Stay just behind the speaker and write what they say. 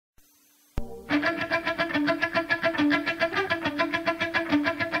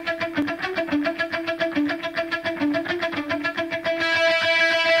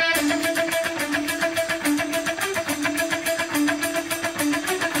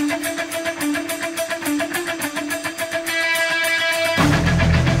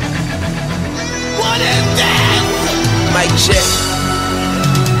check.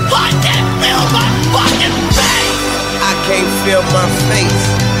 I can't feel my fucking face. I can't feel my face,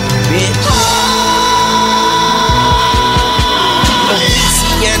 bitch.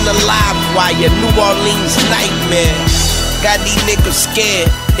 Louisiana live wire, New Orleans nightmare. Got these niggas scared,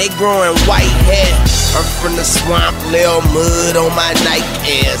 they growing white hair. I'm from the swamp, lil' mud on my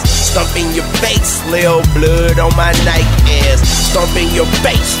Nike ass. Stomp in your face, lil' blood on my Nike ass. Stomp in your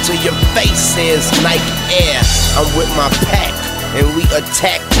face till your face says Nike Air. I'm with my pack, and we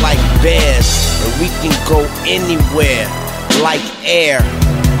attack like bears. And we can go anywhere, like air.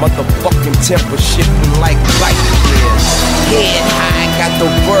 Motherfucking temper shifting like light years. Head high, got the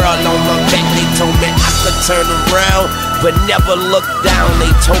world on my back. They told me I could turn around, but never look down. They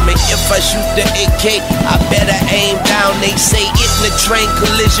told me if I shoot the AK, I better aim down. They say it in the train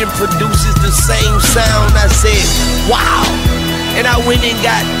collision produces the same sound. I said, wow, and I went and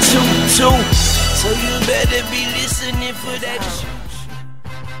got 2-2. So you better be listening for that shit.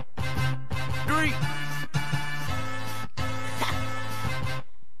 3.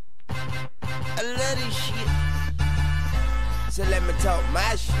 I love this shit. So let me talk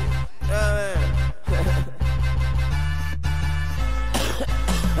my shit.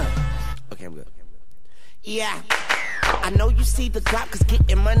 Okay, I'm good. Yeah. I know you see the drop, cause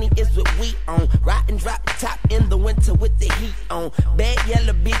getting money is what we on. Ride and drop top in the winter with the heat on. Bad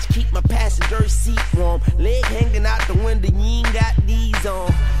yellow bitch, keep my passenger seat warm. Leg hanging out the window, you ain't got these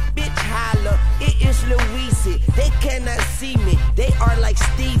on. Bitch holla, it is Louise. They cannot see me, they are like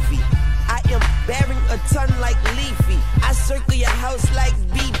Stevie. I am bearing a ton like Leafy. I circle your house like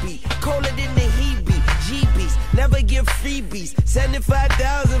BB. Colder than the Hebe, GBs. Never give freebies.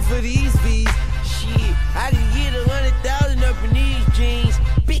 75,000 for these V's. Shit, I can get 100,000 up in these jeans.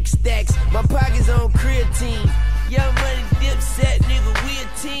 Big stacks, my pockets on creatine. Young money dipset, nigga, we a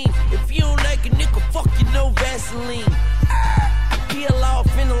team. If you don't like a nigga, fuck you, no Vaseline. Peel off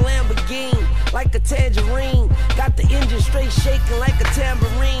in a Lamborghini, like a tangerine. Got the engine straight shaking like a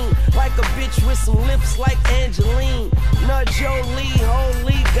tambourine. Like a bitch with some lips like Angeline. Not Jolie,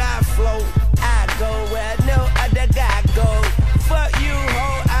 holy God flow. I go where I know other guy go. Fuck you,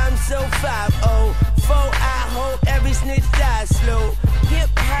 ho, I'm so 5-0. 4, I hope every snitch dies slow. Hip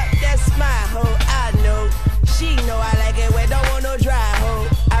hop, that's my hoe, I know. She know I like it when don't want no dry hoe.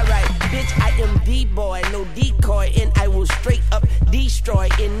 Alright, bitch, I am D-boy, no decoy, and I will straight up destroy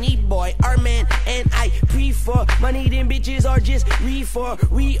any boy, our man, and I prefer money. Them bitches are just reefer.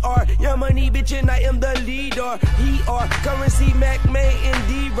 We are your money, bitch, and I am the leader. He are currency, Mac, May, and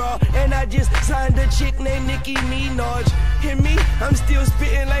D-Raw, and I just signed a chick named Nicki Minaj. Hear me? I'm still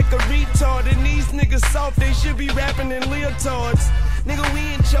spitting like a retard, and these niggas soft, they should be rapping in leotards. Nigga,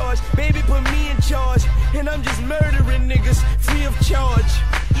 we in charge, baby, put me in charge, and I'm just murdering niggas free of charge.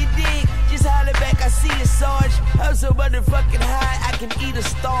 You dig? Just holler back, I see you, Sarge. I'm so motherfucking high, I can eat a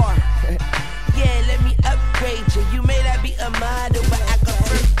star. Yeah, let me upgrade you. You may not be a model, but I can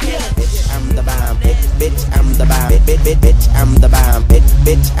forget. Bitch, I'm the bomb. Bitch, I'm the bomb. Bitch, I'm the bomb.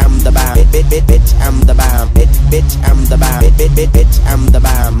 Bitch, I'm the bomb. Bitch, I'm the bomb. Bitch, I'm the bomb. Bitch, I'm the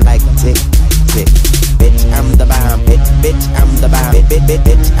bomb. Like tick, tick. Bitch, I'm the bomb. Bitch, I'm the bomb.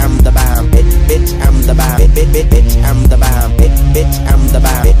 Bitch, I'm the bomb. Bitch, I'm the bomb. Bitch, I'm the bomb. Bitch, I'm the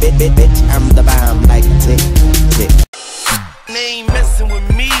bomb. Bitch, I'm the bomb. Like tick, tick. They ain't messing with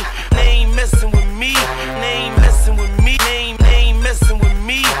me. They ain't messing with me. They ain't messing with me. They ain't messing with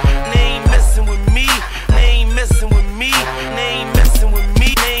me. They ain't messing with me. They ain't messing with me. They ain't messing with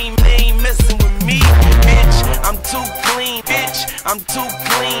me. They ain't messing with me. Bitch, I'm too clean. Bitch, I'm too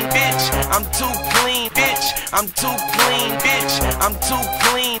clean. Bitch, I'm too clean. Bitch, I'm too clean. Bitch, I'm too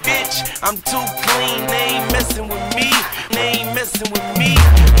clean. Bitch, I'm too clean. They ain't messing with me. They ain't messing with me.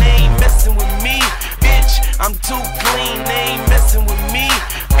 They ain't messing with me. Bitch, I'm too clean. They ain't messing with me.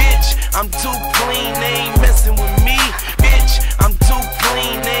 Bitch, I'm too clean. They ain't messing with me. Bitch, I'm too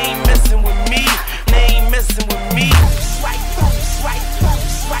clean. They ain't messing with me. They ain't messing with me. Swipe, swipe, swipe,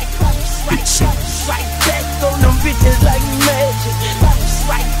 swipe, swipe back on them bitches like magic.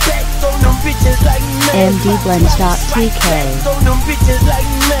 Swipe back on them bitches like magic. MDBlends.tk. On them bitches like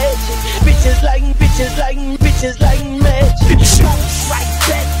magic. Bitches like magic. Swipe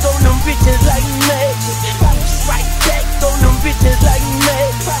back on them bitches like magic. Swipe back on them bitches like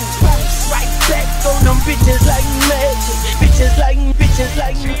magic. Swipe back on them bitches like magic. Bitches like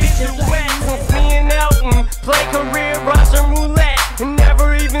Being out and play career Russian roulette. And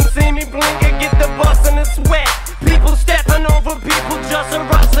never even see me blink or get the bus in the sweat. People stepping over people just to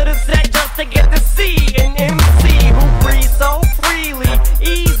rush to the set just to get to see an MC who breathes so freely.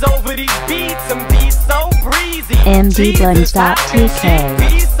 Ease over these beats and be so breezy. MDBlends.tk.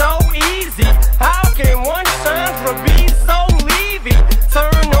 Be so easy. How can one shine for be so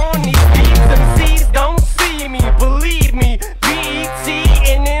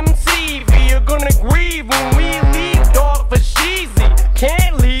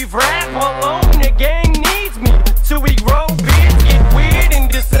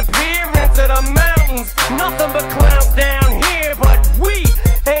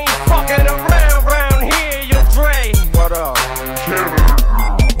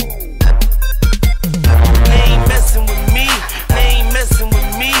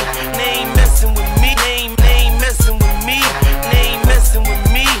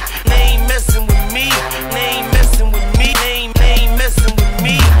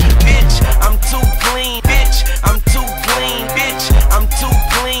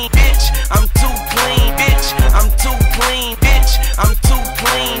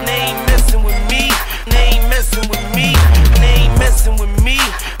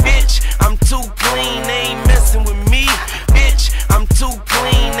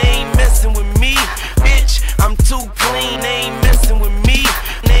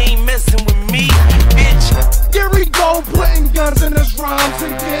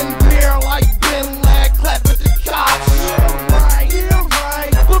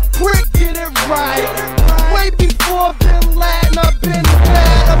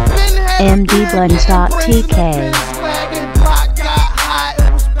mdblends.tk.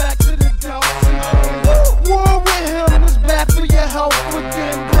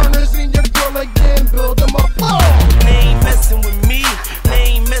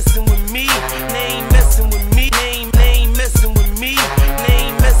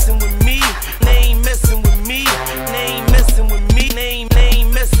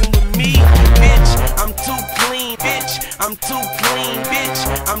 I'm too clean, bitch.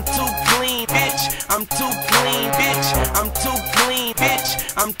 I'm too clean, bitch. I'm too clean, bitch. I'm too clean, bitch.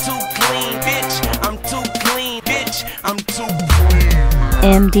 I'm too clean, bitch. I'm too clean, bitch. I'm too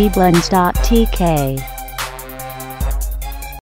clean. mdblends.tk.